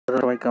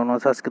কেমন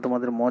আছো? আজকে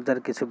তোমাদের মজার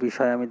কিছু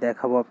বিষয় আমি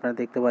দেখাবো। আপনারা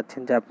দেখতে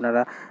পাচ্ছেন যে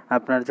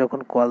আপনারা যখন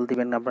কল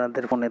দিবেন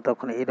আপনাদের ফোনে,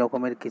 তখন এই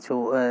রকমের কিছু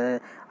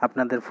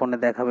আপনাদের ফোনে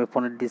দেখাবে।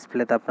 ফোনের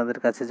ডিসপ্লেতে আপনাদের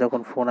কাছে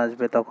যখন ফোন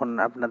আসবে তখন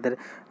আপনাদের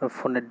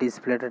ফোনের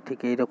ডিসপ্লেটা ঠিক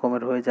এই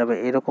রকমের হয়ে যাবে।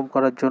 এরকম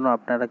করার জন্য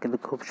আপনারা কিন্তু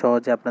খুব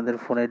সহজে আপনাদের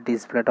ফোনের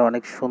ডিসপ্লেটা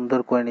অনেক সুন্দর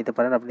করে নিতে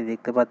পারেন। আপনি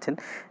দেখতে পাচ্ছেন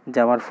যে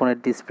আমার ফোনের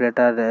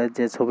ডিসপ্লেটার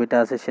যে ছবিটা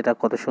আছে সেটা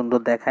কত সুন্দর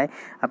দেখায়।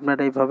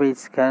 আপনারা এইভাবে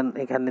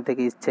এখানে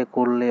থেকে ইচ্ছে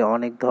করলে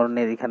অনেক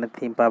ধরনের এখানে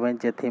থিম পাবেন,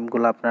 যে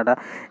থিমগুলো আপনারা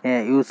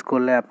ইউজ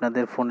করলে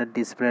আপনাদের ফোনের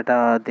ডিসপ্লেটা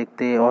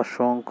দেখতে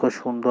অসংখ্য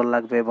সুন্দর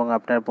লাগবে এবং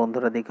আপনার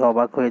বন্ধুরা দেখে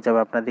অবাক হয়ে যাবে।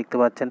 আপনারা দেখতে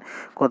পাচ্ছেন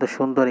কত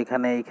সুন্দর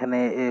এখানে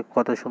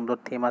কত সুন্দর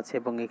থিম আছে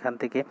এবং এখান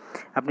থেকে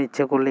আপনি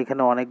ইচ্ছে করলে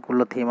এখানে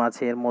অনেকগুলো থিম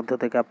আছে। এর মধ্য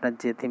থেকে আপনার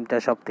যে থিমটা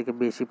সবথেকে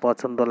বেশি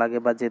পছন্দ লাগে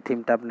বা যে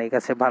থিমটা আপনার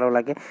কাছে ভালো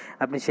লাগে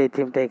আপনি সেই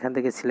থিমটা এখান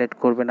থেকে সিলেক্ট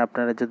করবেন।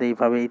 আপনারা যদি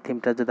এইভাবে এই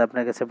থিমটা যদি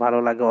আপনার কাছে ভালো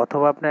লাগে,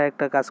 অথবা আপনারা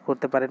একটা কাজ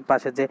করতে পারেন,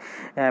 পাশে যে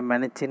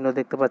ম্যানেজ চিহ্ন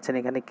দেখতে পাচ্ছেন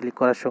এখানে ক্লিক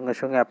করার সঙ্গে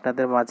সঙ্গে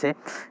আপনাদের মাঝে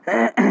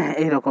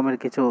এই রকমের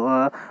কিছু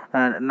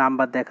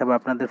নাম্বার দেখাবে,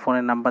 আপনাদের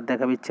ফোনের নাম্বার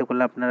দেখাবে। ইচ্ছে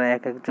করলে আপনারা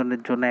এক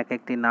একজনের জন্য এক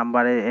একটি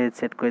নাম্বারে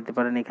সেট করে দিতে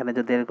পারেন। এখানে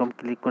যদি এরকম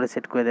ক্লিক করে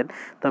সেট করে দেন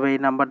তবে এই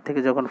নাম্বার থেকে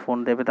যখন ফোন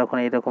দেবে তখন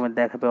এই রকমের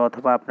দেখাবে।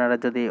 অথবা আপনারা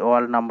যদি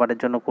অল নাম্বারের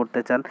জন্য করতে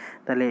চান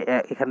তাহলে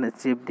এখানে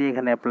চিপ দিয়ে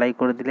এখানে অ্যাপ্লাই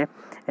করে দিলে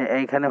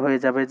এইখানে হয়ে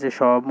যাবে যে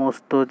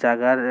সমস্ত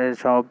জায়গার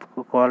সব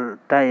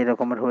কলটা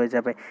এরকমের হয়ে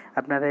যাবে।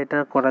 আপনারা এটা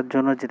করার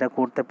জন্য যেটা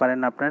করতে পারেন,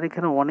 আপনারা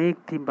এখানে অনেক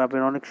থিম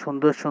পাবেন, অনেক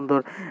সুন্দর সুন্দর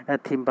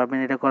থিম পাবেন।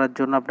 এটা করার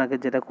জন্য আপনাকে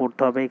যেটা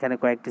করতে হবে, এখানে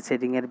কয়েকটি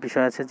সেটিংয়ের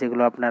বিষয় আছে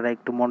যেগুলো আপনারা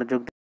একটু মনোযোগ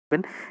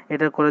দিবেন।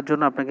 এটা করার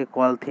জন্য আপনাকে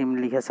কল থিম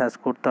লিখে সার্চ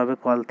করতে হবে।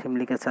 কল থিম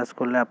লিখে সার্চ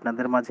করলে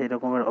আপনাদের মাঝে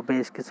এরকমের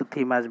বেশ কিছু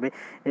থিম আসবে।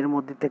 এর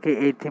মধ্যে থেকে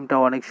এই থিমটা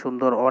অনেক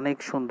সুন্দর, অনেক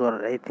সুন্দর।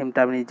 এই থিমটা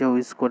আমি নিজেও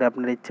ইউজ করে,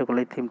 আপনারা ইচ্ছে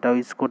করলে এই থিমটাও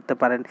ইউজ করতে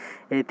পারেন।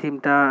 এই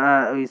থিমটা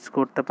ইউজ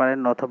করতে পারেন,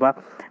 অথবা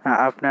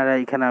আপনারা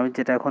এখানে আমি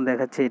যেটা এখন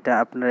দেখাচ্ছি এটা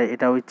আপনারা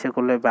এটাও ইচ্ছে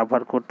করলে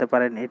ব্যবহার করতে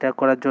পারেন। এটা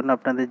করার জন্য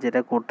আপনাদের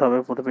যেটা করতে হবে,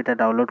 প্রথমে এটা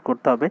ডাউনলোড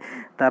করতে হবে।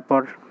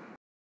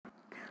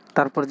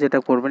 তারপর যেটা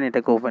করবেন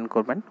এটাকে ওপেন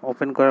করবেন।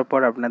 ওপেন করার পর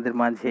আপনাদের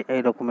মাঝে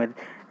এই রকমের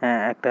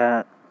একটা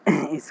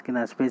স্ক্রিন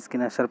আসবে।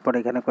 স্ক্রিন আসার পর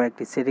এখানে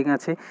কয়েকটি সেটিং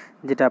আছে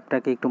যেটা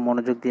আপনাকে একটু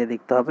মনোযোগ দিয়ে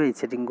দেখতে হবে। এই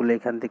সেটিংগুলো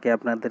এখান থেকে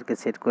আপনাদেরকে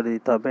সেট করে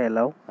দিতে হবে।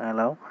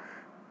 অ্যালাউ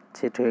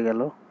সেট হয়ে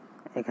গেল।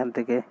 এখান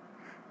থেকে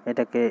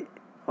এটাকে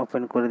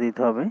ওপেন করে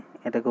দিতে হবে।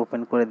 এটাকে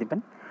ওপেন করে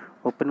দিবেন।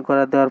 ওপেন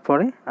করে দেওয়ার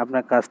পরে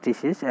আপনার কাজটি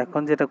শেষ।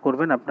 এখন যেটা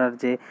করবেন, আপনার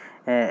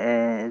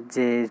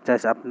যেটা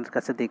আপনার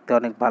কাছে দেখতে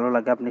অনেক ভালো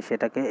লাগে আপনি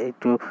সেটাকে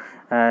একটু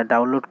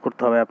ডাউনলোড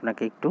করতে হবে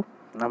আপনাকে একটু।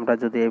 আমরা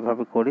যদি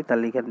এইভাবে করি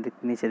তাহলে এখানে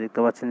নিচে দেখতে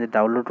পাচ্ছেন যে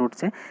ডাউনলোড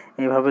উঠছে।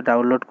 এইভাবে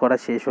ডাউনলোড করা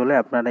শেষ হলে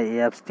আপনারা এই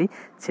অ্যাপসটি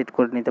সেট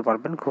করে নিতে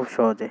পারবেন খুব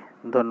সহজে।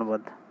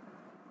 ধন্যবাদ।